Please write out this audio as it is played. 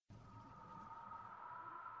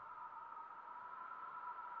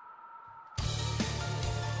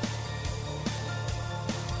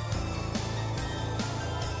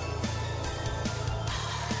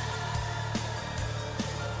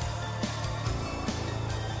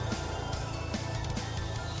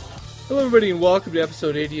Hello, everybody, and welcome to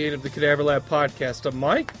episode 88 of the Cadaver Lab podcast. I'm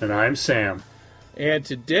Mike. And I'm Sam. And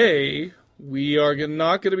today, we are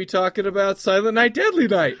not going to be talking about Silent Night, Deadly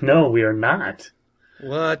Night. No, we are not.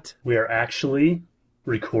 What? We are actually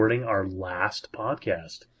recording our last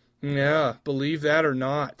podcast. Yeah, believe that or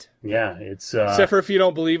not. Yeah, it's... Except for if you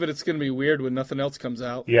don't believe it, it's going to be weird when nothing else comes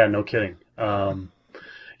out. Yeah, no kidding. I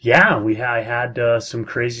had some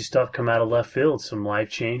crazy stuff come out of left field, some life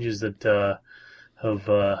changes that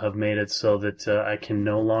have made it so that I can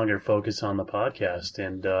no longer focus on the podcast,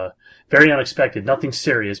 and very unexpected. Nothing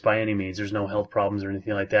serious by any means. There's no health problems or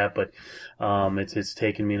anything like that, but it's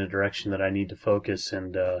taken me in a direction that I need to focus,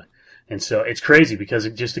 and so it's crazy because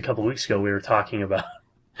just a couple of weeks ago we were talking about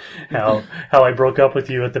how I broke up with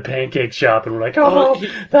you at the pancake shop, and we're like,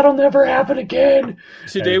 that'll never happen again.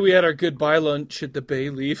 Today we had our goodbye lunch at the Bay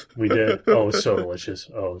Leaf. We did. Oh, it was so delicious.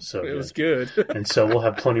 Oh, it was so good. It was good. And so we'll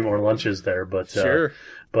have plenty more lunches there, but sure.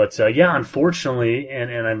 Yeah, unfortunately, and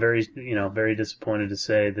I'm very very disappointed to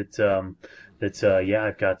say that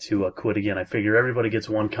I've got to quit again. I figure everybody gets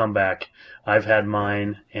one comeback. I've had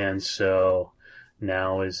mine, and so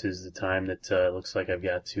now is the time that looks like I've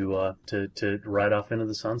got to ride off into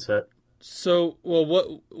the sunset. So,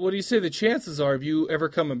 well, what do you say the chances are of you ever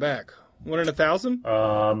coming back? 1 in 1,000?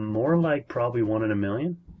 More like probably 1 in a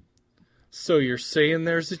million. So you're saying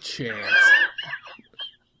there's a chance?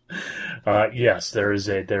 Yes, there is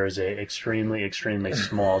a extremely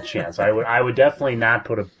small chance. I would definitely not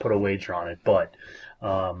put a wager on it, but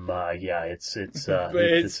this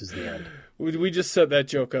is the end. We just set that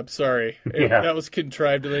joke up. Sorry, yeah. That was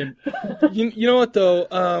contrived. You know what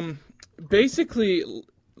though? Basically,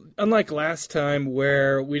 unlike last time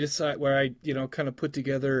where I kind of put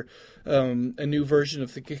together a new version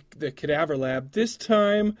of the Cadaver Lab. This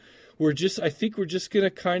time I think we're just gonna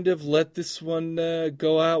kind of let this one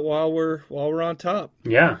go out while we're on top.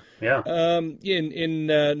 Yeah. Now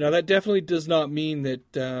that definitely does not mean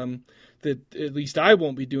that at least I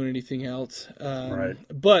won't be doing anything else. Right.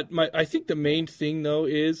 But I think the main thing though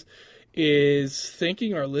is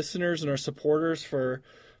thanking our listeners and our supporters for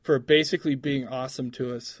basically being awesome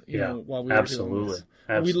to us. While we were doing this.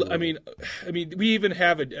 Absolutely. I mean, we even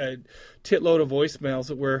have a titload of voicemails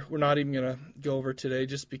that we're not even going to go over today,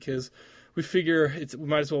 just because we figure we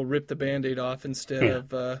might as well rip the Band-Aid off instead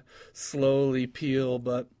of slowly peel.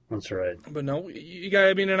 But that's right. But no, you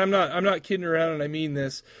guys. I mean, and I'm not kidding around, and I mean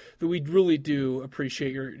this. That we really do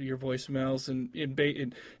appreciate your voicemails and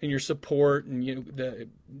your support, and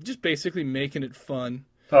just basically making it fun.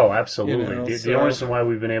 Oh, absolutely. The only reason why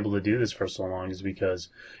we've been able to do this for so long is because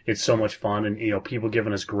it's so much fun, and people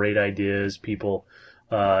giving us great ideas, people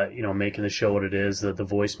making the show what it is, the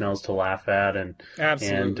voicemails to laugh at, and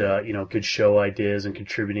absolutely. And good show ideas and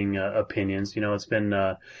contributing opinions. It's been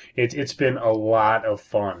a lot of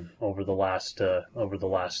fun over the last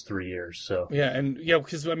 3 years. So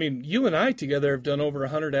because I mean, you and I together have done over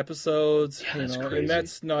 100 episodes. Yeah, that's crazy. And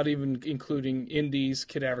that's not even including indies,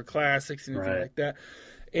 Cadaver Classics, anything right. like that.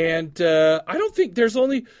 And I don't think there's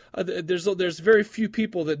very few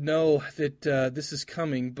people that know that this is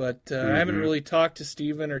coming, but I haven't really talked to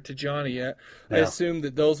Steven or to Johnny yet. Yeah. I assume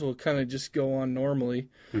that those will kind of just go on normally.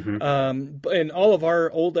 Mm-hmm. And all of our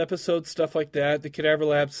old episodes, stuff like that, the Cadaver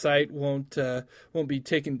Lab site won't be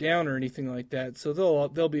taken down or anything like that. So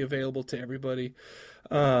they'll be available to everybody.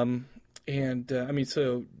 I don't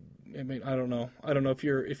know if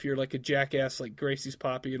you're like a jackass like Gracie's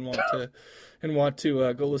Poppy and want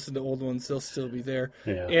to go listen to old ones. They'll still be there.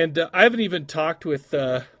 Yeah. And I haven't even talked with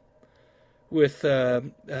Aaron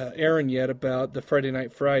yet about the Friday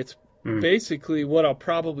Night Frights. Basically, what I'll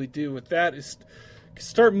probably do with that is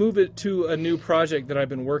start moving it to a new project that I've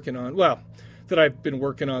been working on. Well, that I've been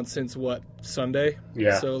working on since Sunday.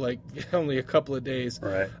 Yeah. So like only a couple of days.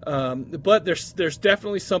 Right. But there's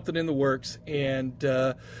definitely something in the works, and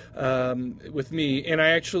with me, and I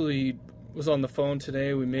actually was on the phone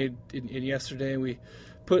today. We made it yesterday. We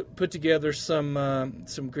put together some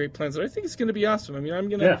great plans, and I think it's going to be awesome. I mean,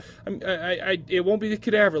 it won't be the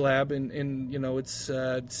Cadaver Lab, and it's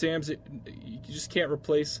Sam's. You just can't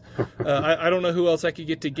replace. I don't know who else I could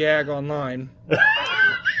get to gag online.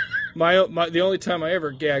 The only time I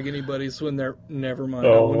ever gag anybody is when they're never mind.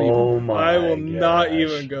 I will not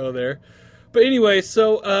even go there. But anyway,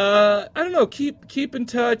 so I don't know. Keep in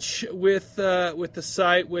touch with the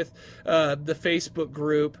site, with the Facebook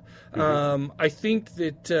group. I think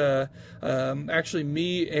that actually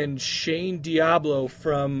me and Shane Diablo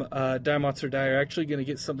from Die Monster Die are actually going to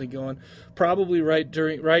get something going. Probably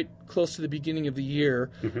right close to the beginning of the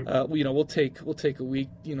year. We'll take a week,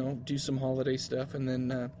 do some holiday stuff, and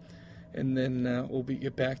then and then we'll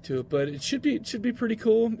get back to it. But it should be pretty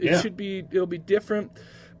cool. It'll be different.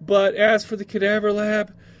 But as for the Cadaver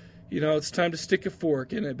Lab, it's time to stick a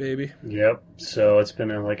fork in it, baby. Yep. So it's been,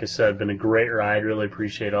 like I said, been a great ride. Really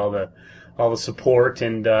appreciate all the support,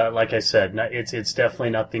 and like I said, it's definitely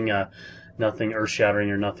nothing earth shattering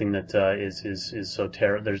or nothing that is so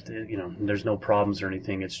terrible. There's no problems or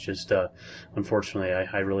anything. It's just unfortunately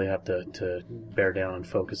I really have to bear down and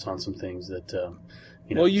focus on some things that.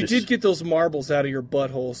 Well, you did get those marbles out of your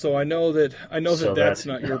butthole, so I know that's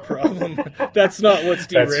not your problem. That's not what's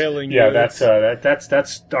derailing you. Yeah, that's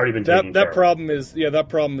already been taken care of. That problem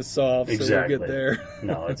is solved. Exactly. So we'll get there.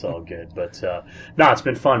 No, it's all good. But no, it's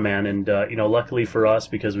been fun, man. And luckily for us,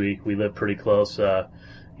 because we live pretty close,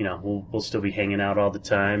 we'll still be hanging out all the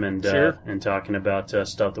time and sure. And talking about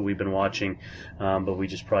stuff that we've been watching. But we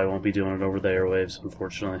just probably won't be doing it over the airwaves,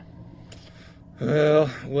 unfortunately. Well,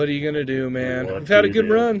 what are you going to do, man? We've had a good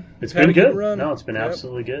run. It's been good. No, it's been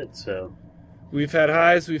absolutely good. So we've had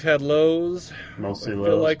highs, we've had lows. Mostly lows. I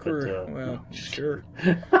feel like we're sure.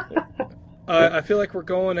 I feel like we're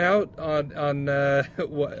going out on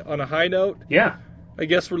a high note. Yeah. I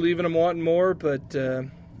guess we're leaving them wanting more, but I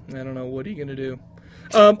don't know. What are you going to do?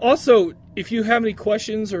 Also, if you have any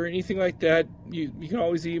questions or anything like that, you can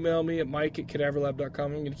always email me at mike@cadaverlab.com.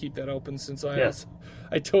 I'm going to keep that open since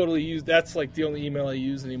I totally use that's like the only email I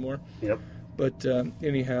use anymore. Yep. But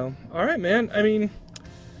anyhow, all right, man. I mean,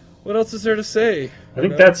 what else is there to say? I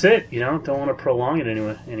think that's it. Don't want to prolong it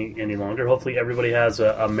any longer. Hopefully, everybody has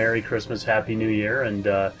a Merry Christmas, Happy New Year, and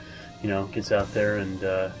gets out there and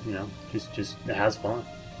just has fun.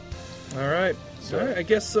 All right. So. All right. I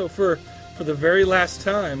guess so. For the very last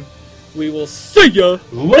time, we will see ya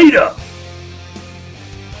later.